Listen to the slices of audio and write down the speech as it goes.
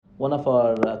one of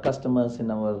our customers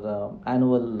in our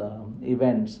annual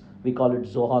events. We call it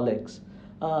Zoholics.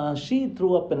 She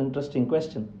threw up an interesting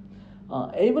question.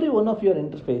 Every one of your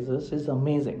interfaces is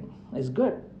amazing, is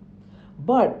good,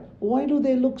 but why do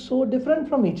they look so different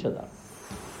from each other?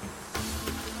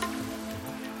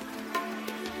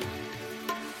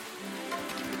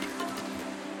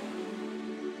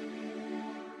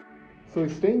 So,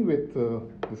 staying with the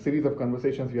series of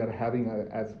conversations we are having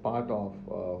as part of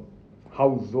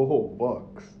how Zoho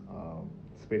works,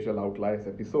 Spatial Outliers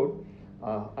episode,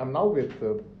 I'm now with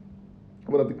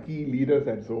one of the key leaders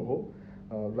at Zoho,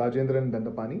 Rajendran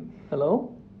Dandapani.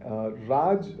 Hello.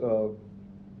 Raj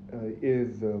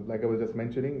is, like I was just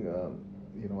mentioning,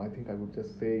 I think I would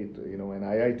just say it, an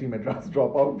IIT Madras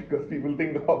dropout, because people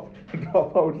think of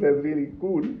dropouts as really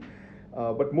cool.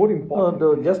 But more important.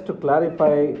 No, just to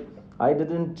clarify, I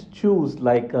didn't choose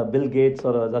like Bill Gates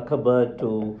or Zuckerberg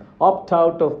to opt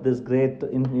out of this great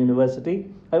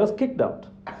university. I was kicked out.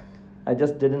 I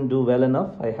just didn't do well enough.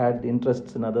 I had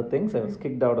interests in other things. I was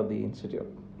kicked out of the institute.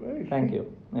 Right. Thank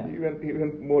you. Yeah.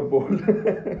 Even more bold.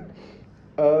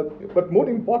 But more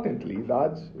importantly,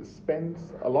 Raj spends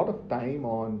a lot of time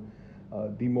on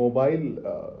the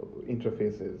mobile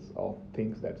interfaces of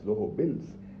things that Zoho builds,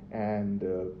 and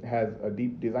has a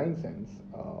deep design sense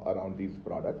around these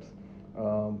products.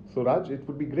 So Raj, it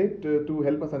would be great to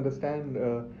help us understand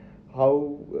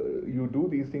how you do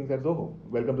these things at Zoho.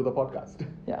 Welcome to the podcast.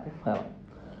 Yeah.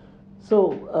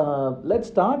 So let's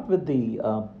start with the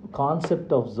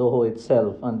concept of Zoho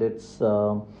itself and its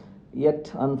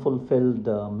yet unfulfilled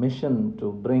mission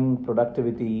to bring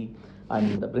productivity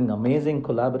and bring amazing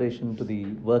collaboration to the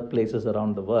workplaces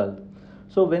around the world.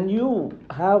 So when you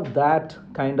have that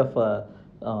kind of a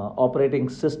operating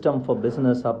system for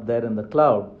business up there in the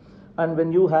cloud, and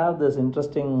when you have this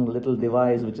interesting little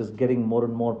device which is getting more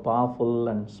and more powerful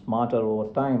and smarter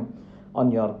over time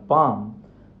on your palm,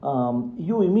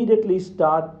 you immediately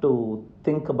start to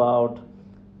think about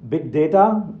big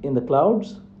data in the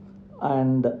clouds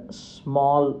and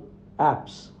small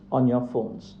apps on your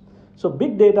phones. So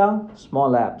big data,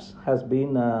 small apps has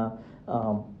been a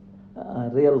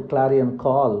real clarion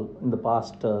call in the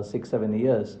past 6-7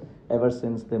 years, ever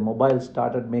since the mobile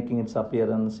started making its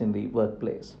appearance in the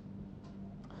workplace.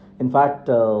 In fact,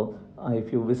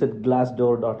 if you visit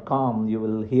glassdoor.com, you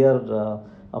will hear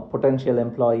potential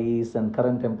employees and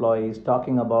current employees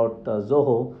talking about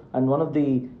Zoho, and one of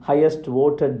the highest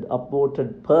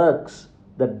upvoted perks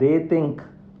that they think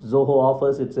Zoho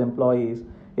offers its employees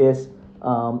is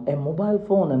a mobile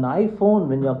phone, an iPhone,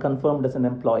 when you're confirmed as an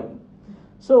employee.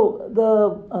 So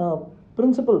the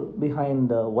principle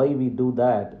behind why we do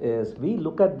that is we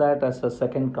look at that as a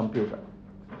second computer.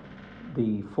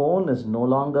 The phone is no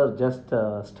longer just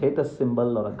a status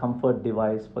symbol or a comfort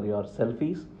device for your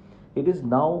selfies. It is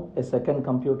now a second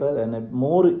computer, and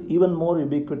even more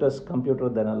ubiquitous computer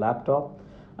than a laptop.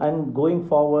 And going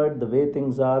forward, the way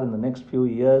things are in the next few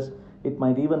years, it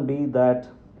might even be that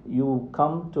you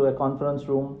come to a conference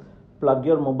room, plug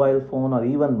your mobile phone, or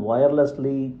even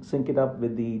wirelessly sync it up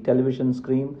with the television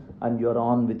screen, and you're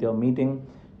on with your meeting.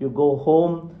 You go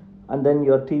home, and then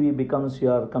your TV becomes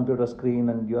your computer screen,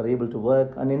 and you're able to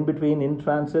work. And in between, in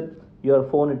transit, your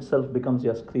phone itself becomes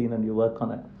your screen, and you work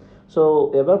on it.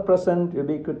 So ever-present,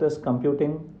 ubiquitous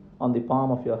computing on the palm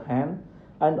of your hand,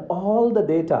 and all the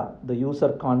data, the user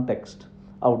context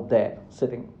out there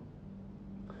sitting.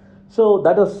 So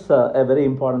that is a very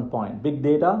important point, big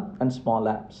data and small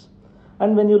apps.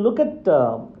 And when you look at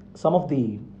some of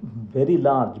the very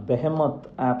large behemoth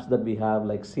apps that we have,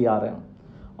 like CRM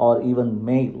or even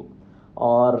mail,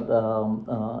 or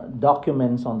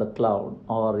documents on the cloud,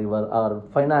 or our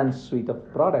finance suite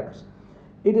of products,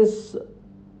 it is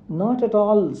not at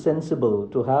all sensible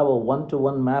to have a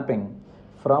one-to-one mapping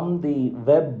from the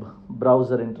web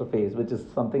browser interface, which is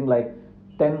something like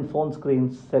 10 phone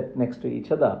screens set next to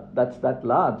each other. That's that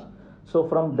large. So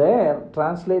from there,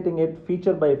 translating it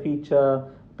feature by feature,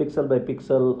 pixel by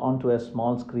pixel onto a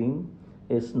small screen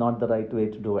is not the right way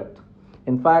to do it.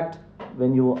 In fact,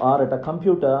 when you are at a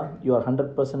computer, you are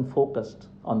 100% focused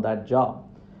on that job.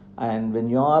 And when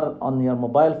you are on your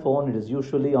mobile phone, it is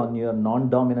usually on your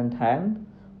non-dominant hand,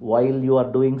 while you are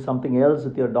doing something else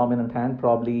with your dominant hand,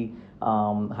 probably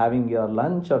having your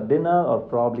lunch or dinner, or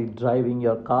probably driving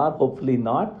your car, hopefully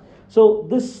not. So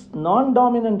this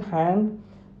non-dominant hand,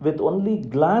 with only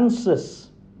glances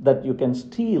that you can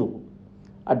steal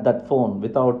at that phone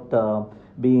without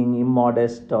being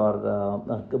immodest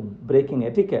or breaking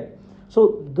etiquette.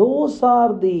 So those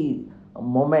are the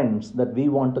moments that we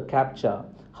want to capture.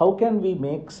 How can we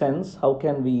make sense? How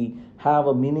can we have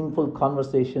a meaningful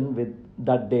conversation with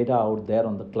that data out there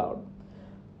on the cloud?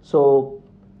 So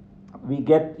we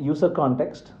get user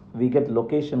context, we get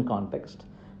location context,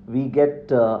 we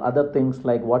get other things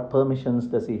like what permissions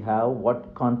does he have,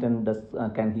 what content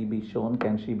can he be shown,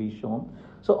 can she be shown.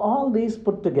 So all these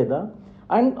put together,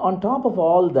 and on top of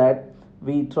all that,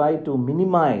 we try to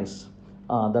minimize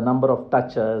the number of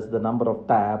touches, the number of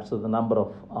tabs, or the number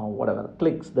of whatever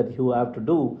clicks that you have to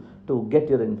do to get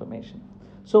your information.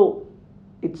 So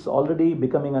it's already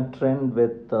becoming a trend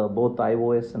with both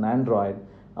iOS and Android.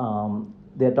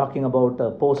 They're talking about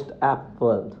a post-app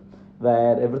world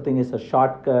where everything is a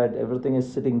shortcut, everything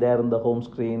is sitting there on the home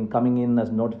screen, coming in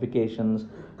as notifications.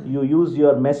 You use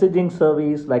your messaging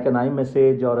service like an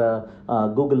iMessage or a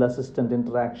Google Assistant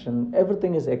interaction,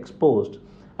 everything is exposed,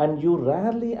 and you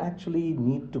rarely actually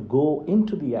need to go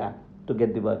into the app to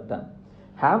get the work done.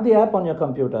 Have the app on your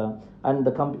computer and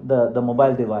the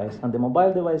mobile device, and the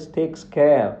mobile device takes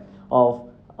care of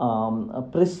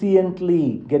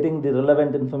presciently getting the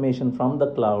relevant information from the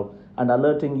cloud and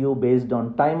alerting you based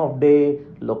on time of day,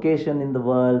 location in the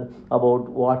world, about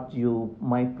what you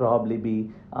might probably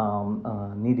be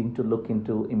needing to look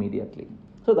into immediately.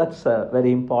 So that's a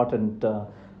very important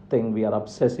thing we are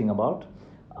obsessing about.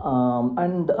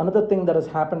 And another thing that has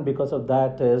happened because of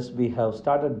that is we have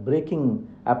started breaking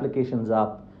applications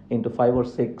up into 5 or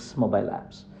 6 mobile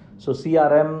apps. So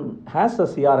CRM has a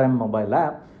CRM mobile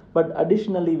app, but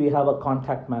additionally we have a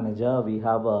contact manager, we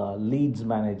have a leads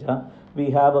manager, we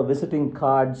have a visiting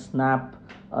card snap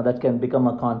that can become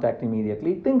a contact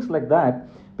immediately, things like that,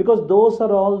 because those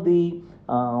are all the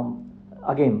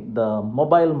again the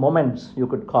mobile moments, you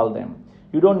could call them.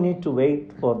 You don't need to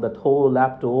wait for that whole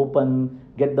app to open,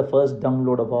 get the first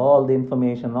download of all the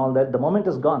information, all that. The moment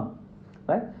is gone,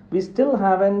 right? We still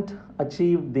haven't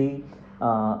achieved the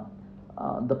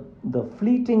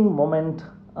fleeting moment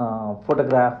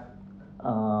photograph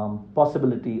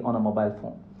possibility on a mobile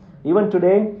phone. Even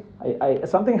today,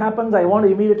 something happens, I want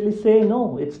to immediately say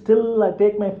no. It's still, I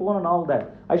take my phone and all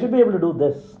that. I should be able to do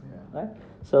this, right?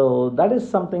 So that is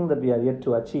something that we are yet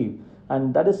to achieve,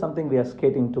 and that is something we are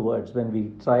skating towards when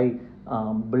we try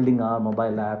building our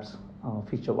mobile apps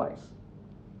feature-wise.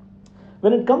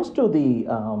 When it comes to the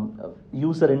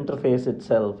user interface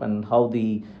itself and how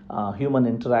the human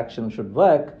interaction should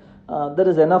work, there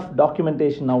is enough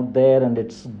documentation out there, and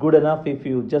it's good enough if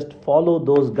you just follow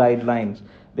those guidelines,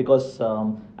 because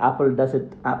Apple does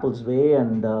it Apple's way,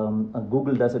 and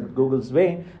Google does it Google's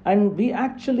way, and we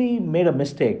actually made a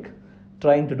mistake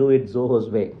trying to do it Zoho's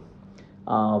way.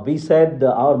 We said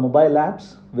our mobile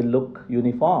apps will look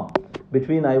uniform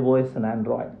between iOS and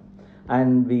Android,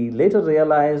 and we later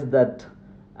realized that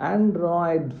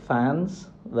Android fans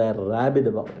were rabid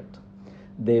about it.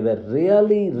 They were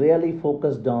really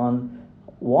focused on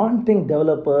wanting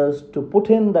developers to put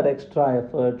in that extra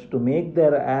effort to make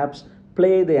their apps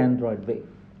play the Android way.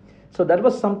 So that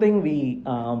was something we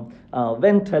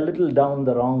went a little down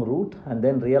the wrong route, and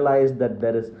then realized that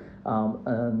there is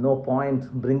no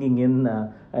point bringing in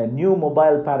a new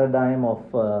mobile paradigm of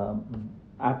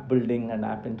app building and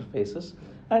app interfaces.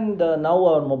 And now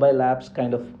our mobile apps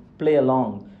kind of play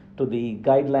along to the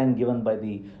guideline given by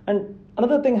the... And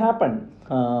another thing happened.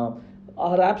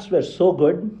 Our apps were so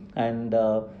good, and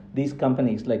these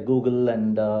companies like Google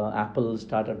and Apple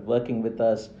started working with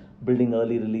us, building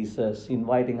early releases,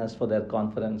 inviting us for their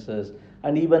conferences,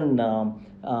 and even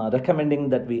recommending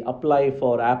that we apply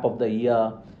for App of the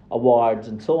Year awards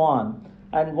and so on.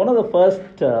 And one of the first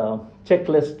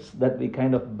checklists that we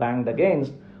kind of banged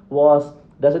against was,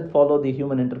 does it follow the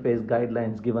human interface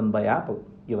guidelines given by Apple,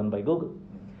 given by Google?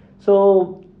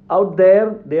 So out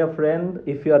there, dear friend,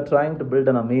 if you are trying to build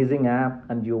an amazing app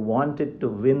and you want it to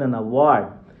win an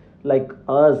award like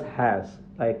ours has,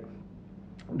 like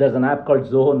there's an app called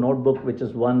Zoho Notebook which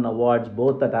has won awards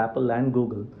both at Apple and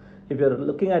Google. If you're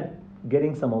looking at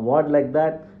getting some award like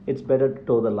that, it's better to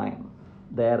toe the line.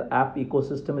 Their app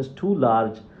ecosystem is too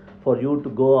large for you to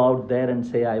go out there and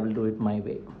say, I will do it my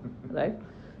way, right?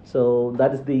 So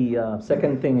that is the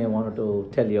second thing I wanted to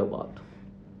tell you about.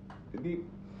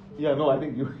 I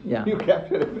think you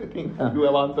captured everything. You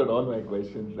have answered all my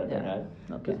questions that I had.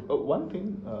 Okay. Just, one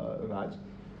thing, Raj,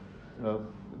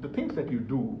 the things that you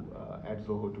do at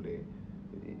Zoho today,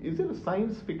 is there a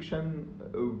science fiction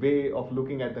way of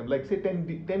looking at them? Like say 10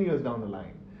 years down the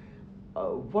line,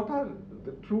 what are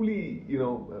the truly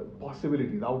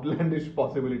possibilities, outlandish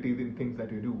possibilities in things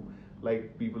that you do?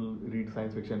 Like people read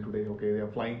science fiction today, okay, they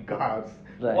are flying cars.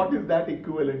 Right. What is that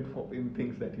equivalent in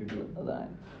things that you do? Right.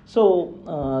 So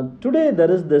today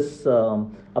there is this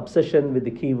obsession with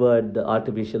the keyword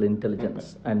artificial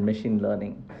intelligence and machine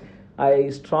learning.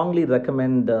 I strongly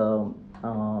recommend to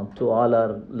all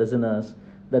our listeners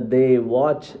that they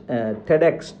watch a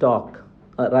TEDx talk,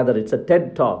 rather it's a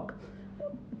TED talk,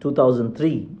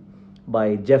 2003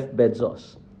 by Jeff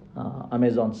Bezos,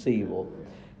 Amazon CEO.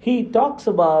 He talks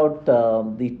about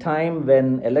the time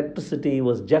when electricity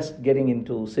was just getting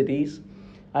into cities,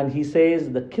 and he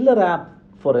says the killer app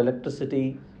for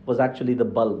electricity was actually the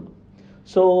bulb.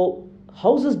 So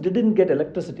houses didn't get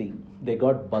electricity, they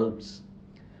got bulbs.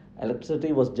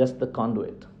 Electricity was just the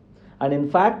conduit. And in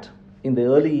fact, in the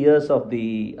early years of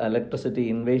the electricity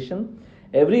invasion,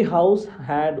 every house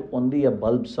had only a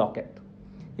bulb socket.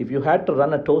 If you had to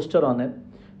run a toaster on it,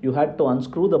 you had to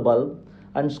unscrew the bulb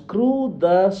and screw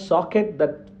the socket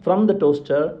that from the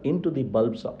toaster into the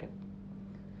bulb socket.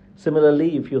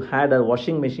 Similarly, if you had a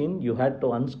washing machine, you had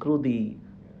to unscrew the,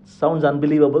 sounds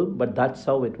unbelievable, but that's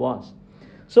how it was.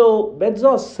 So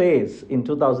Bezos says in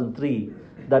 2003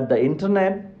 that the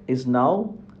internet is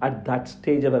now at that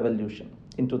stage of evolution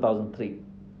in 2003.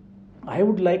 I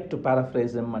would like to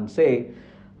paraphrase him and say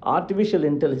artificial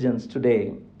intelligence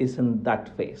today is in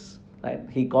that phase. Right?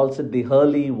 He calls it the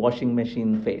Hurley washing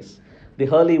machine phase. The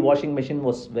Hurley washing machine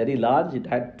was very large. It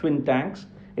had twin tanks.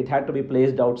 It had to be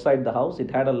placed outside the house.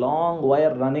 It had a long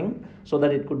wire running so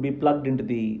that it could be plugged into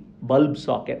the bulb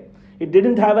socket. It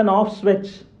didn't have an off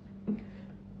switch.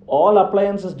 All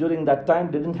appliances during that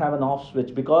time didn't have an off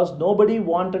switch because nobody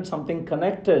wanted something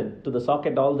connected to the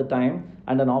socket all the time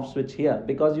and an off switch here,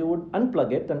 because you would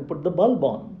unplug it and put the bulb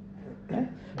on. Okay?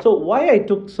 So why I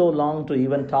took so long to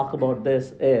even talk about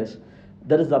this is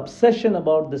there is obsession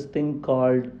about this thing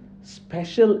called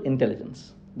special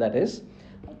intelligence. That is,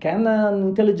 can an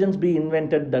intelligence be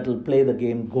invented that will play the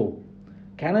game Go?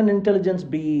 Can an intelligence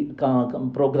be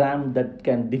programmed that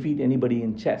can defeat anybody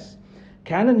in chess?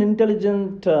 Can an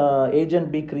intelligent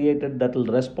agent be created that will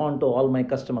respond to all my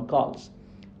customer calls?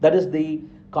 That is the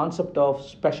concept of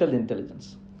special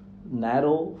intelligence.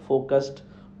 Narrow, focused,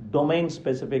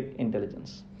 domain-specific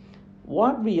intelligence.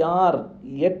 What we are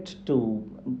yet to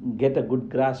get a good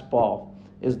grasp of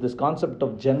is this concept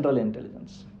of general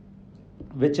intelligence,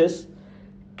 which is,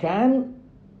 can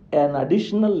an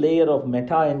additional layer of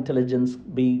meta-intelligence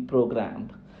be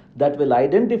programmed that will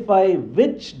identify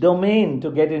which domain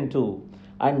to get into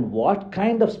and what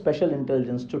kind of special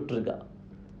intelligence to trigger,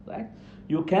 right?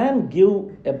 You can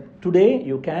give, today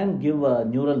you can give a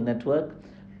neural network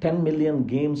 10 million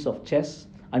games of chess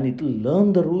and it will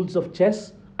learn the rules of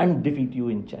chess and defeat you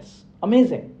in chess.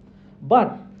 Amazing.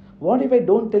 But what if I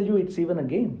don't tell you it's even a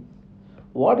game?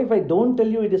 What if I don't tell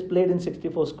you it is played in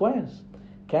 64 squares?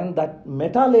 Can that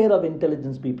meta layer of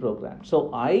intelligence be programmed?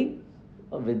 So I,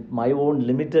 with my own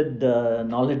limited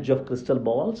knowledge of crystal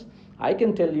balls, I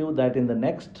can tell you that in the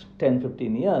next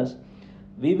 10-15 years,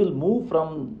 we will move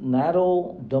from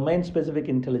narrow domain-specific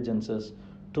intelligences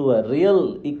to a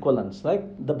real equivalence, like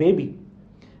the baby.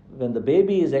 When the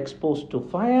baby is exposed to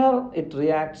fire, it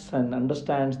reacts and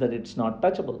understands that it's not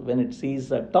touchable. When it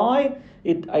sees a toy,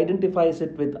 it identifies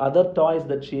it with other toys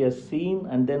that she has seen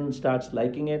and then starts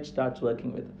liking it, starts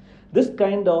working with it. This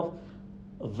kind of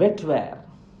wetware,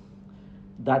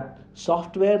 that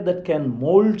software that can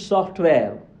mold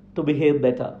software to behave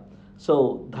better.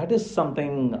 So that is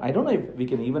something, I don't know if we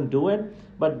can even do it,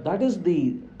 but that is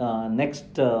the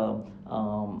next,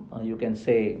 you can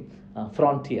say,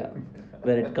 frontier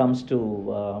where it comes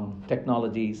to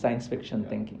technology, science fiction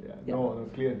thinking. Yeah. Yeah. No,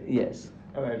 clearly. Yes.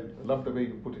 And I love the way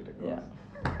you put it across.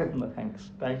 Yeah. No, thanks.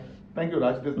 Thank you,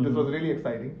 Raj. This was a really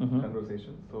exciting Mm-hmm.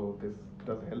 conversation. So this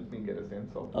does help me get a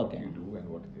sense of what you do and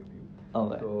what is your view. All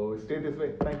right. So stay this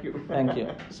way. Thank you. Thank you.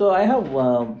 So I have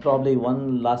probably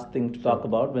one last thing to talk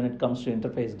about when it comes to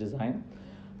interface design.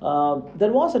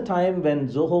 There was a time when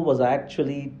Zoho was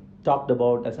actually talked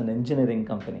about as an engineering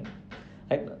company.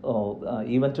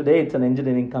 Even today it's an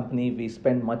engineering company. We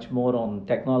spend much more on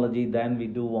technology than we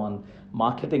do on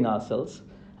marketing ourselves.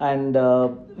 And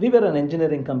we were an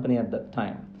engineering company at that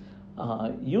time.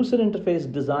 User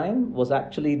interface design was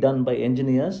actually done by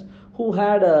engineers who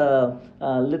had a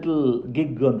little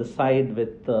gig on the side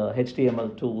with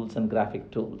HTML tools and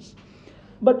graphic tools.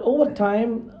 But over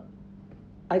time,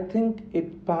 I think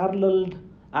it paralleled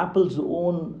Apple's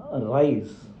own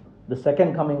rise, the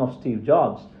second coming of Steve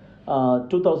Jobs.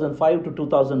 2005 to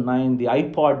 2009, the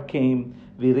iPod came.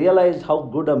 We realized how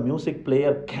good a music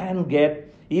player can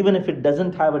get, even if it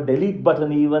doesn't have a delete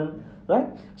button even, right?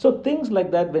 So things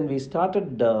like that, when we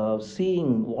started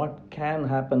seeing what can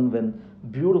happen when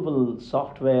beautiful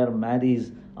software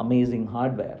marries amazing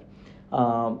hardware,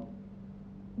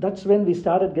 that's when we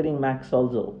started getting Macs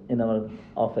also in our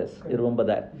office. You remember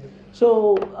that? Yes.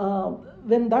 So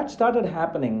when that started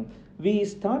happening, we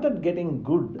started getting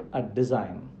good at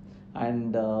design.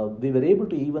 And we were able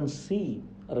to even see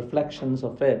reflections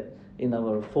of it in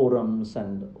our forums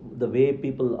and the way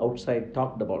people outside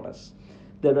talked about us.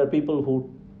 There were people who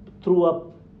threw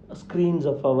up screens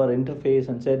of our interface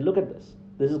and said, look at this,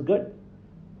 this is good.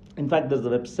 In fact, there's a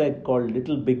website called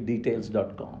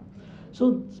littlebigdetails.com.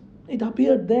 So it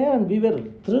appeared there and we were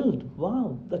thrilled.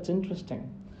 Wow, that's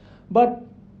interesting. But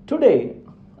today,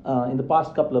 in the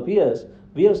past couple of years,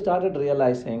 we have started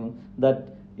realizing that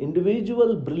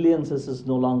individual brilliances is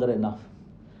no longer enough.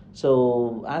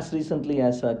 So as recently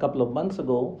as a couple of months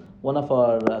ago, one of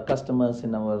our customers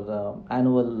in our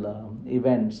annual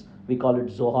events, we call it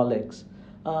Zoholics,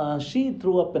 she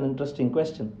threw up an interesting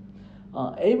question.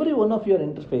 Every one of your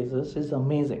interfaces is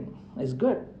amazing, is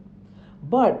good,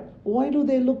 but why do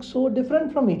they look so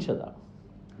different from each other?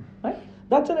 Right?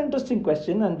 That's an interesting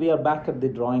question, and we are back at the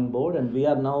drawing board, and we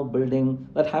are now building,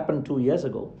 that happened 2 years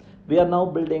ago, we are now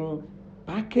building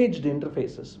packaged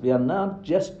interfaces. We are not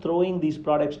just throwing these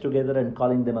products together and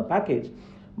calling them a package,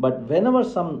 but whenever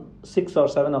some 6 or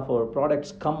 7 of our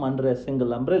products come under a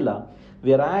single umbrella,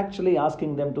 we are actually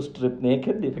asking them to strip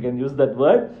naked, if I can use that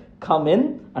word, come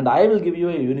in, and I will give you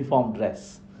a uniform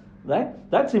dress. Right?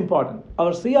 That's important.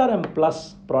 Our CRM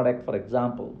Plus product, for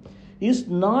example, is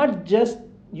not just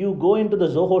you go into the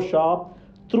Zoho shop,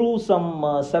 threw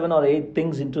some 7 or 8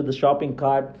 things into the shopping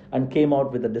cart and came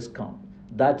out with a discount.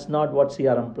 That's not what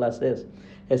CRM Plus is.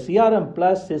 A CRM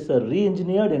Plus is a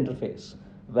re-engineered interface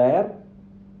where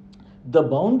the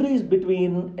boundaries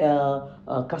between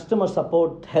a customer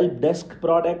support help desk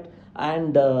product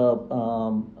and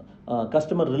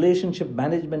customer relationship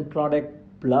management product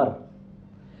blur.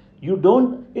 You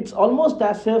don't. It's almost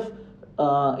as if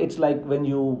it's like when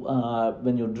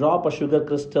you drop a sugar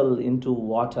crystal into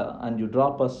water and you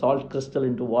drop a salt crystal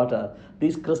into water.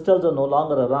 These crystals are no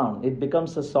longer around. It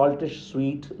becomes a saltish,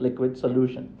 sweet liquid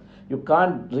solution. You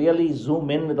can't really zoom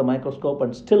in with a microscope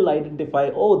and still identify,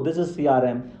 oh, this is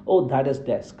CRM, oh, that is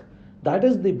desk. That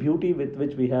is the beauty with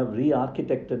which we have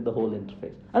re-architected the whole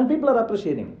interface. And people are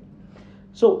appreciating it.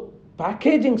 So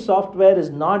packaging software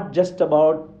is not just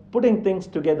about putting things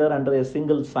together under a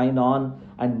single sign-on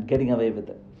and getting away with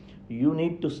it. You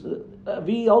need to.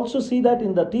 We also see that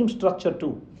in the team structure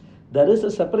too. There is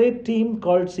a separate team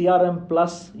called CRM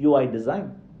Plus UI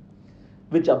Design,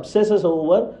 which obsesses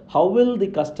over how will the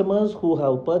customers who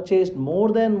have purchased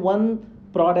more than one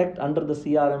product under the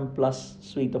CRM Plus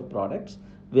suite of products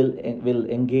will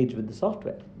engage with the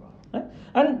software. Right?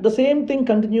 And the same thing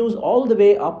continues all the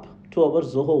way up to our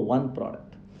Zoho One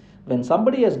product. When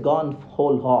somebody has gone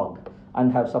whole hog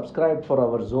and have subscribed for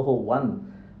our Zoho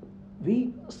One,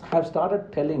 we have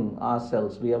started telling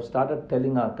ourselves, we have started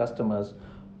telling our customers,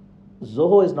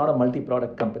 Zoho is not a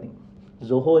multi-product company.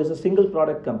 Zoho is a single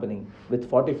product company with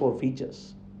 44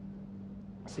 features.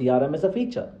 CRM is a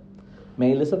feature.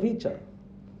 Mail is a feature.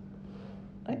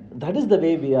 Right? That is the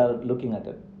way we are looking at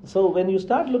it. So when you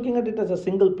start looking at it as a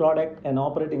single product, an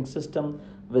operating system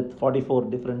with 44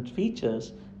 different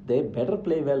features, they better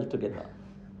play well together.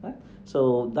 Right?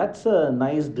 So that's a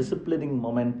nice disciplining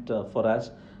moment for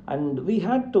us. And we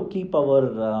had to keep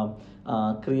our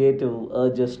creative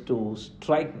urges to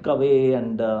strike away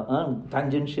and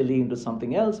tangentially into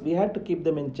something else. We had to keep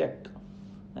them in check.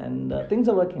 And things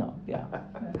are working out. Yeah.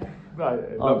 No,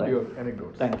 I love your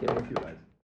anecdotes. Thank you. Thank you, Raj.